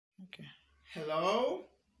Okay. Hello,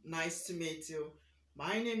 nice to meet you.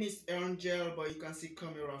 My name is Angel, but you can see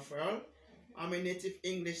call me Raphael. I'm a native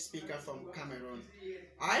English speaker from Cameroon.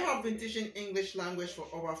 I have been teaching English language for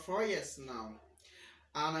over 4 years now,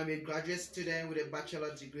 and I'm a graduate student with a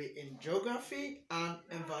bachelor degree in geography and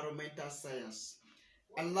environmental science.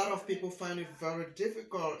 A lot of people find it very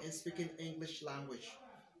difficult in speaking English language.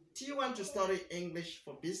 Do you want to study English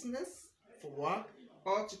for business, for work,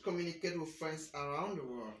 or to communicate with friends around the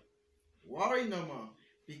world? Worry no more,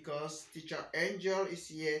 because Teacher Angel is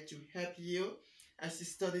here to help you as you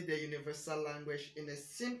study the universal language in a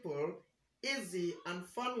simple, easy, and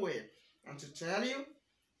fun way. And to tell you,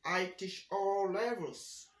 I teach all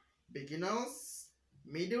levels: beginners,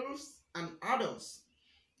 middles, and adults.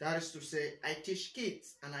 That is to say, I teach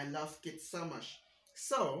kids and I love kids so much.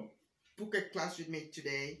 So, book a class with me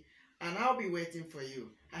today and I'll be waiting for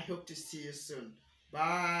you. I hope to see you soon.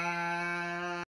 Bye.